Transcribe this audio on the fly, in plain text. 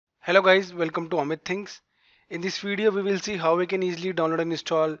Hello guys, welcome to Amit Things. In this video, we will see how we can easily download and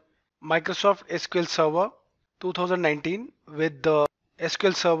install Microsoft SQL Server 2019 with the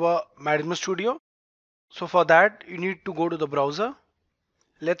SQL Server Management Studio. So for that, you need to go to the browser.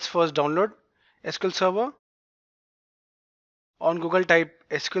 Let's first download SQL Server. On Google, type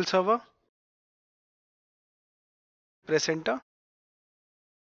SQL Server, press enter.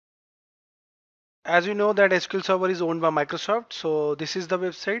 As you know that SQL Server is owned by Microsoft, so this is the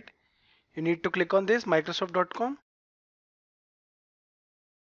website. You need to click on this microsoft.com.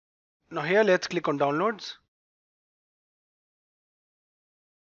 Now here let's click on downloads.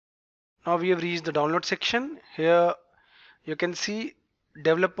 Now we have reached the download section. Here you can see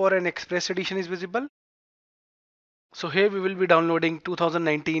developer and express edition is visible. So here we will be downloading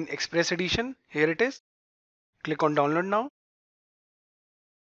 2019 express edition. Here it is. Click on download now.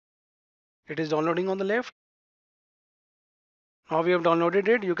 It is downloading on the left. Now we have downloaded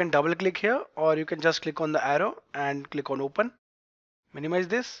it. You can double click here or you can just click on the arrow and click on open. Minimize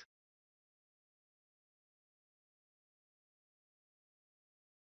this.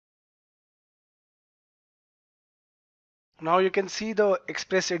 Now you can see the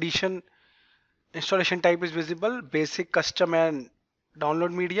express edition installation type is visible: basic, custom and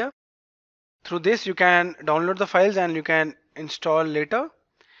download media. Through this you can download the files and you can install later.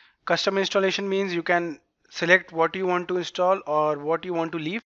 Custom installation means you can select what you want to install or what you want to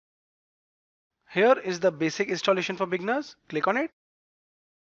leave. Here is the basic installation for beginners. Click on it.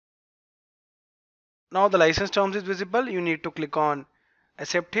 Now the license terms is visible. You need to click on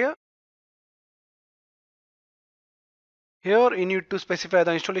accept here. Here you need to specify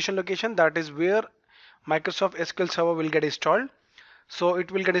the installation location, that is where Microsoft SQL Server will get installed. So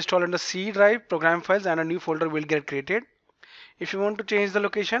it will get installed on the C drive, program files, and a new folder will get created. If you want to change the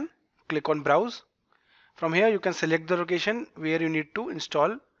location, click on browse. From here you can select the location where you need to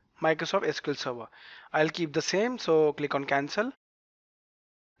install Microsoft SQL Server. I'll keep the same, so click on cancel.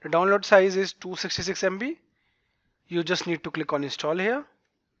 The download size is 266 MB. You just need to click on install here.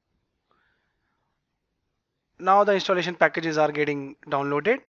 Now the installation packages are getting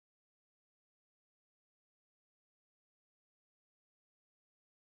downloaded.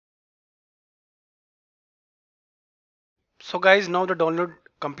 So guys, now the download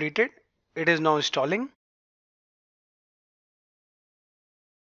completed. It is now installing.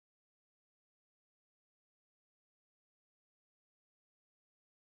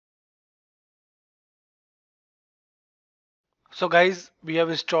 So guys, we have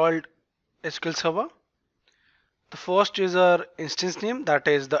installed SQL Server. The first is our instance name, that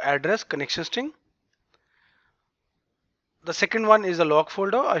is the address connection string. The second one is a log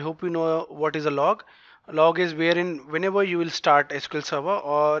folder. I hope you know what is a log. A log is wherein whenever you will start SQL Server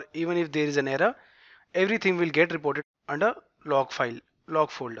or even if there is an error, everything will get reported under log file,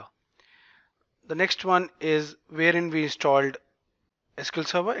 log folder. The next one is wherein we installed SQL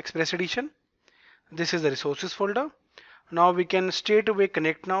Server Express Edition. This is the resources folder. Now we can straight away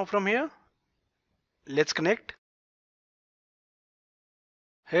connect now from here. Let's connect.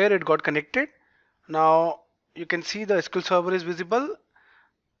 Here it got connected. Now you can see the SQL Server is visible.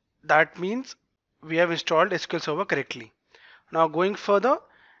 That means we have installed SQL Server correctly. Now going further,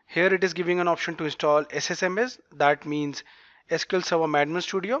 here it is giving an option to install SSMS. That means SQL Server Management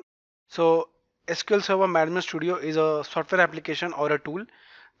Studio. So SQL Server Management Studio is a software application or a tool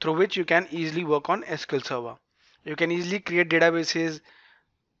through which you can easily work on SQL Server. You can easily create databases,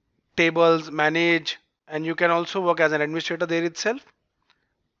 tables, manage, and you can also work as an administrator there itself.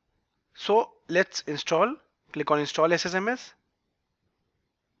 So let's install. Click on install SSMS.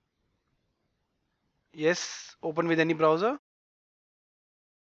 Yes, open with any browser.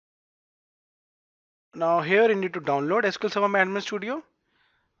 Now here you need to download SQL Server Management Studio.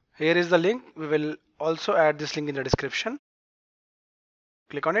 Here is the link. We will also add this link in the description.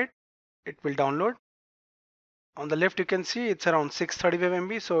 Click on it. It will download. On the left you can see it's around 635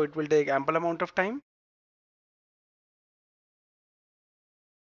 MB, so it will take ample amount of time.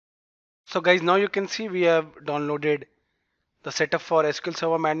 So guys, now you can see we have downloaded the setup for SQL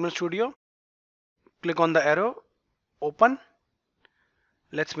Server Management Studio. Click on the arrow, open.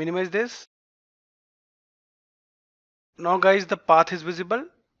 Let's minimize this. Now guys, the path is visible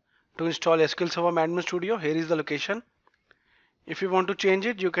to install SQL Server Management Studio. Here is the location. If you want to change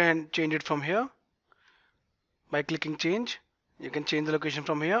it, you can change it from here by clicking change. You can change the location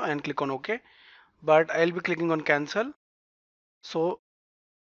from here and click on OK. But I'll be clicking on cancel. So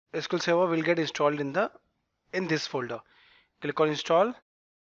SQL Server will get installed in this folder. Click on install.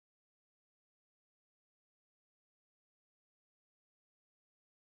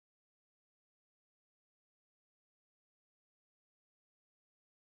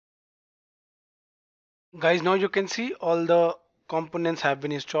 Guys, now you can see all the components have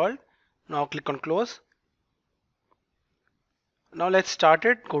been installed. Now click on close. Now let's start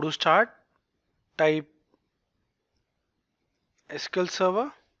it. Go to start, type SQL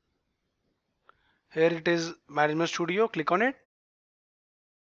Server. Here it is, Management Studio. Click on it.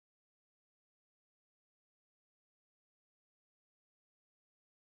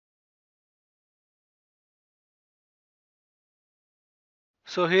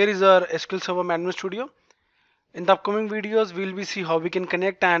 So here is our SQL Server Management Studio. In the upcoming videos, we'll be see how we can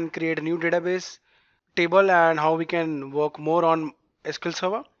connect and create a new database table and how we can work more on SQL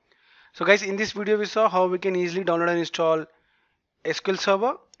Server. So guys, in this video we saw how we can easily download and install SQL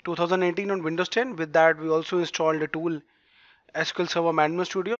Server 2018 on Windows 10. With that, we also installed the tool SQL Server Management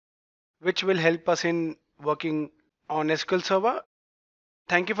Studio, which will help us in working on SQL Server.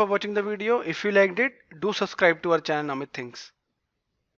 Thank you for watching the video. If you liked it, do subscribe to our channel Amit Thinks.